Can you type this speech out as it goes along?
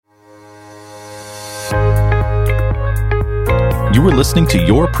You are listening to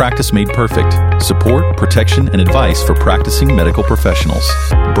Your Practice Made Perfect, support, protection, and advice for practicing medical professionals.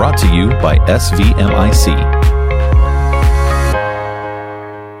 Brought to you by SVMIC.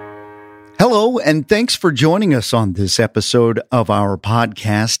 Hello, and thanks for joining us on this episode of our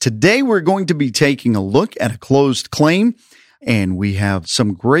podcast. Today, we're going to be taking a look at a closed claim, and we have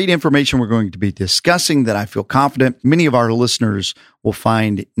some great information we're going to be discussing that I feel confident many of our listeners will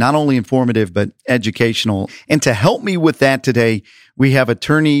find not only informative, but educational. And to help me with that today, we have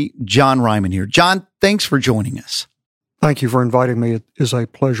attorney John Ryman here. John, thanks for joining us. Thank you for inviting me. It is a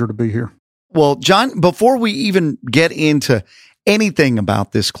pleasure to be here. Well, John, before we even get into anything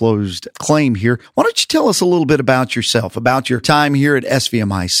about this closed claim here, why don't you tell us a little bit about yourself, about your time here at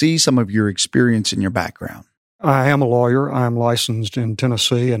SVMIC, some of your experience and your background? I am a lawyer. I'm licensed in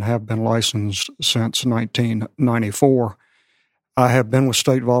Tennessee and have been licensed since 1994. I have been with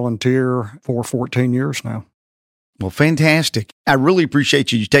State Volunteer for 14 years now. Well, fantastic. I really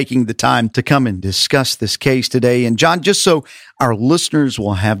appreciate you taking the time to come and discuss this case today. And John, just so our listeners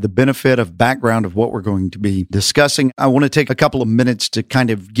will have the benefit of background of what we're going to be discussing, I want to take a couple of minutes to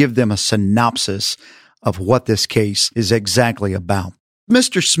kind of give them a synopsis of what this case is exactly about.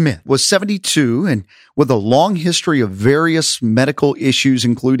 Mr. Smith was 72 and with a long history of various medical issues,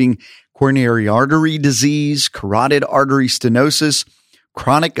 including coronary artery disease, carotid artery stenosis,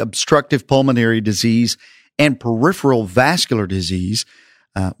 chronic obstructive pulmonary disease, and peripheral vascular disease,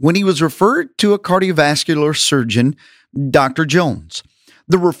 when he was referred to a cardiovascular surgeon, Dr. Jones.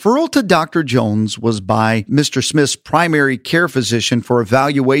 The referral to Dr. Jones was by Mr. Smith's primary care physician for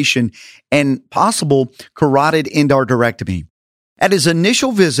evaluation and possible carotid endarterectomy. At his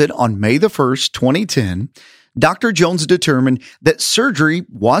initial visit on May the 1st, 2010, Dr. Jones determined that surgery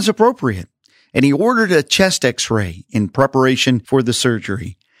was appropriate, and he ordered a chest x-ray in preparation for the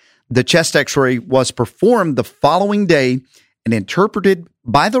surgery. The chest x-ray was performed the following day and interpreted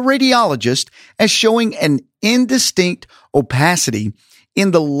by the radiologist as showing an indistinct opacity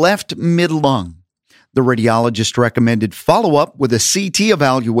in the left mid-lung. The radiologist recommended follow-up with a CT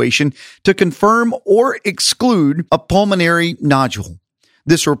evaluation to confirm or exclude a pulmonary nodule.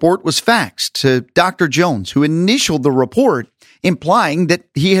 This report was faxed to Dr. Jones, who initialed the report, implying that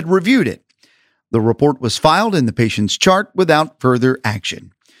he had reviewed it. The report was filed in the patient's chart without further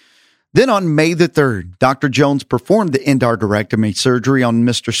action. Then on May the 3rd, Dr. Jones performed the endarterectomy surgery on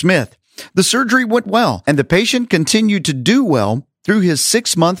Mr. Smith. The surgery went well, and the patient continued to do well through his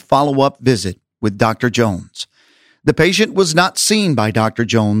 6-month follow-up visit with Dr. Jones. The patient was not seen by Dr.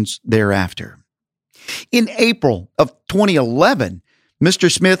 Jones thereafter. In April of 2011,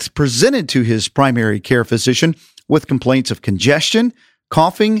 Mr. Smith presented to his primary care physician with complaints of congestion,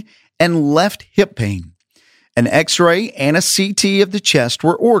 coughing, and left hip pain. An X-ray and a CT of the chest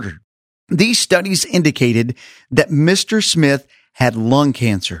were ordered. These studies indicated that Mr. Smith had lung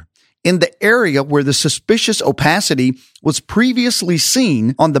cancer in the area where the suspicious opacity was previously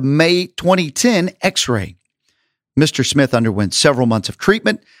seen on the May 2010 X-ray. Mr. Smith underwent several months of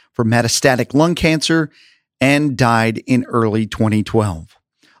treatment for metastatic lung cancer and died in early 2012.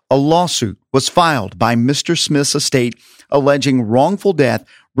 A lawsuit was filed by Mr. Smith's estate alleging wrongful death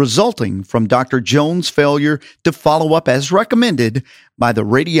resulting from Dr. Jones' failure to follow up as recommended by the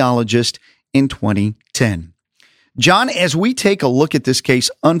radiologist in 2010. John, as we take a look at this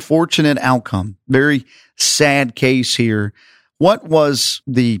case, unfortunate outcome, very sad case here. What was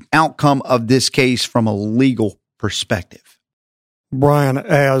the outcome of this case from a legal perspective? Brian,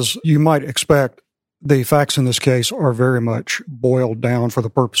 as you might expect, the facts in this case are very much boiled down for the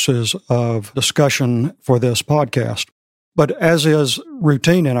purposes of discussion for this podcast. But as is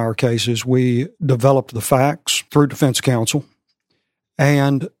routine in our cases, we developed the facts through defense counsel,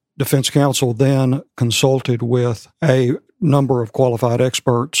 and defense counsel then consulted with a number of qualified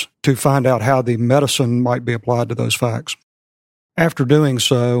experts to find out how the medicine might be applied to those facts. After doing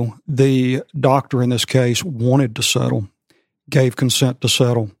so, the doctor in this case wanted to settle, gave consent to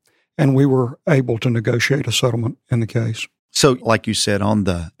settle, and we were able to negotiate a settlement in the case. So, like you said, on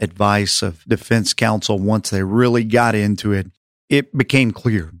the advice of defense counsel, once they really got into it, it became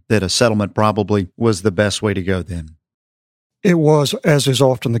clear that a settlement probably was the best way to go then. It was, as is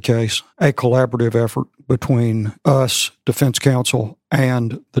often the case, a collaborative effort between us, defense counsel,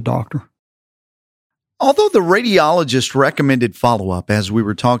 and the doctor. Although the radiologist recommended follow-up, as we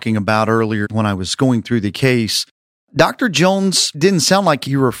were talking about earlier when I was going through the case, Dr. Jones didn't sound like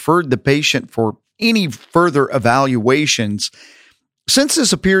he referred the patient for any further evaluations. Since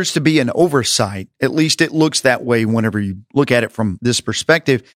this appears to be an oversight, at least it looks that way whenever you look at it from this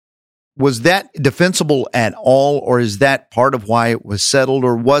perspective, was that defensible at all, or is that part of why it was settled,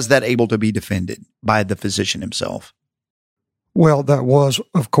 or was that able to be defended? by the physician himself? Well, that was,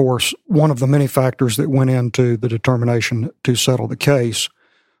 of course, one of the many factors that went into the determination to settle the case.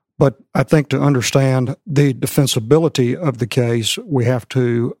 But I think to understand the defensibility of the case, we have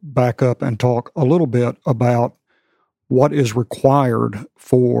to back up and talk a little bit about what is required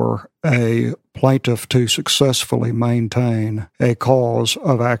for a plaintiff to successfully maintain a cause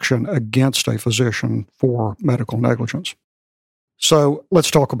of action against a physician for medical negligence. So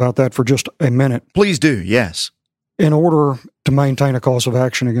let's talk about that for just a minute. Please do, yes. In order to maintain a cause of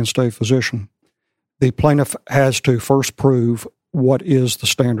action against a physician, the plaintiff has to first prove what is the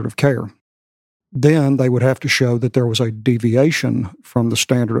standard of care. Then they would have to show that there was a deviation from the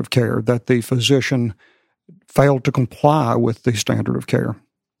standard of care, that the physician failed to comply with the standard of care,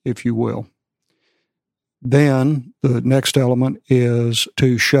 if you will. Then the next element is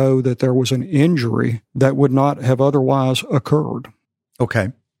to show that there was an injury that would not have otherwise occurred.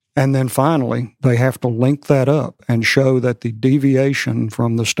 Okay. And then finally, they have to link that up and show that the deviation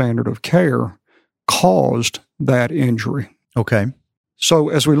from the standard of care caused that injury. Okay. So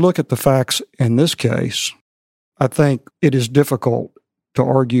as we look at the facts in this case, I think it is difficult to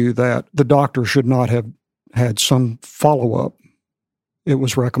argue that the doctor should not have had some follow-up. It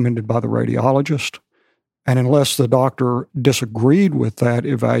was recommended by the radiologist. And unless the doctor disagreed with that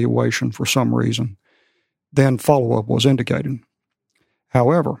evaluation for some reason, then follow-up was indicated.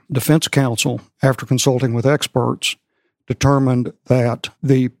 However, defense counsel, after consulting with experts, determined that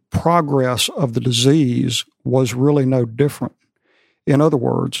the progress of the disease was really no different. In other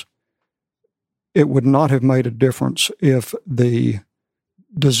words, it would not have made a difference if the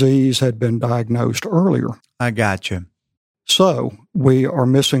disease had been diagnosed earlier. I gotcha. So we are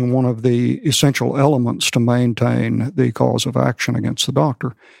missing one of the essential elements to maintain the cause of action against the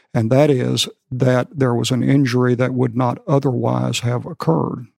doctor, and that is that there was an injury that would not otherwise have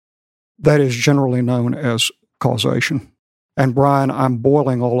occurred. That is generally known as causation. And Brian, I'm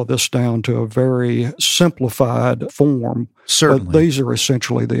boiling all of this down to a very simplified form. Certainly. But these are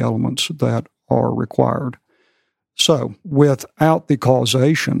essentially the elements that are required. So without the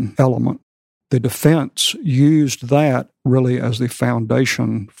causation element, the defense used that really as the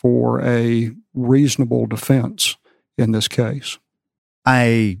foundation for a reasonable defense in this case.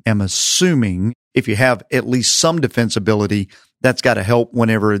 I am assuming if you have at least some defensibility, that's got to help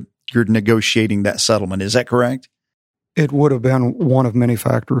whenever you're negotiating that settlement. Is that correct? It would have been one of many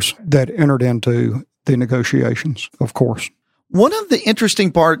factors that entered into the negotiations, of course. One of the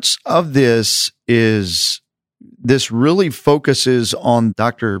interesting parts of this is this really focuses on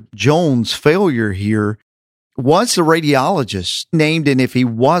Dr. Jones' failure here. Was the radiologist named? And if he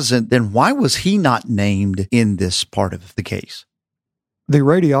wasn't, then why was he not named in this part of the case? The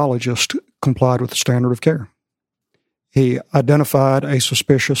radiologist complied with the standard of care. He identified a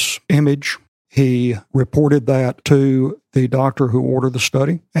suspicious image. He reported that to the doctor who ordered the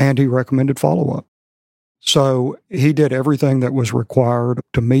study, and he recommended follow-up. So he did everything that was required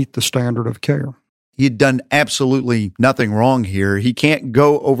to meet the standard of care. He'd done absolutely nothing wrong here. He can't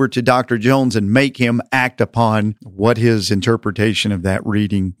go over to Dr. Jones and make him act upon what his interpretation of that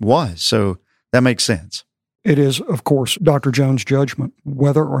reading was. So that makes sense. It is, of course, Dr. Jones' judgment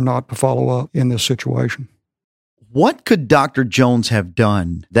whether or not to follow up in this situation. What could Dr. Jones have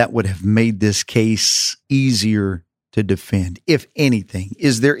done that would have made this case easier to defend, if anything?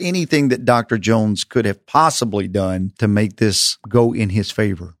 Is there anything that Dr. Jones could have possibly done to make this go in his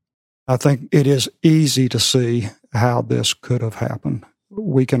favor? I think it is easy to see how this could have happened.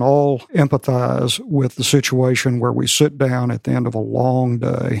 We can all empathize with the situation where we sit down at the end of a long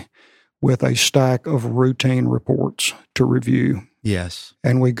day with a stack of routine reports to review. Yes.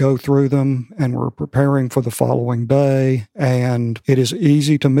 And we go through them and we're preparing for the following day, and it is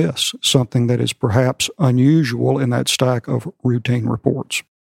easy to miss something that is perhaps unusual in that stack of routine reports.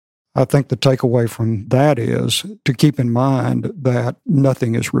 I think the takeaway from that is to keep in mind that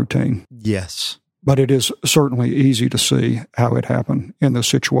nothing is routine. Yes. But it is certainly easy to see how it happened in this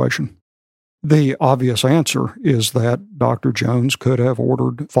situation. The obvious answer is that Dr. Jones could have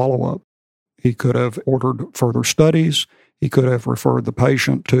ordered follow-up. He could have ordered further studies. He could have referred the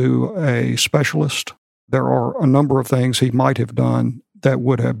patient to a specialist. There are a number of things he might have done that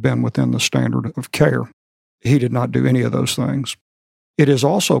would have been within the standard of care. He did not do any of those things. It is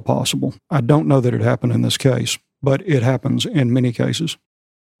also possible, I don't know that it happened in this case, but it happens in many cases.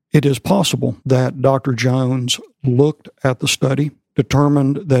 It is possible that Dr. Jones looked at the study,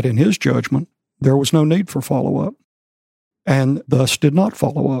 determined that in his judgment, there was no need for follow-up, and thus did not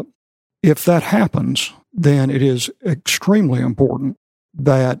follow up. If that happens, then it is extremely important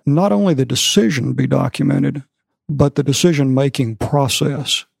that not only the decision be documented, but the decision-making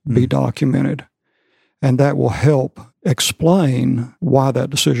process be documented. and that will help explain why that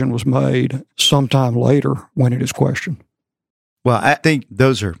decision was made sometime later when it is questioned. Well, I think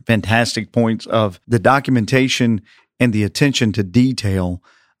those are fantastic points of the documentation and the attention to detail.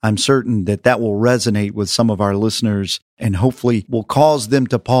 I'm certain that that will resonate with some of our listeners and hopefully will cause them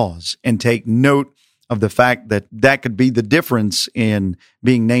to pause and take note of the fact that that could be the difference in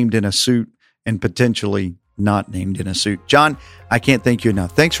being named in a suit and potentially not named in a suit. John, I can't thank you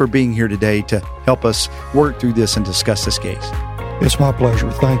enough. Thanks for being here today to help us work through this and discuss this case. It's my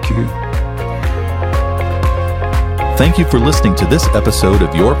pleasure. Thank you. Thank you for listening to this episode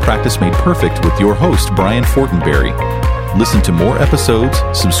of Your Practice Made Perfect with your host, Brian Fortenberry. Listen to more episodes,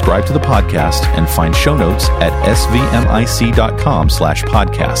 subscribe to the podcast, and find show notes at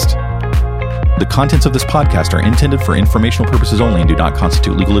svmic.com/podcast. The contents of this podcast are intended for informational purposes only and do not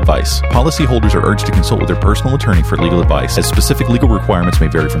constitute legal advice. Policyholders are urged to consult with their personal attorney for legal advice, as specific legal requirements may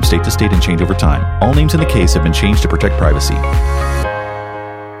vary from state to state and change over time. All names in the case have been changed to protect privacy.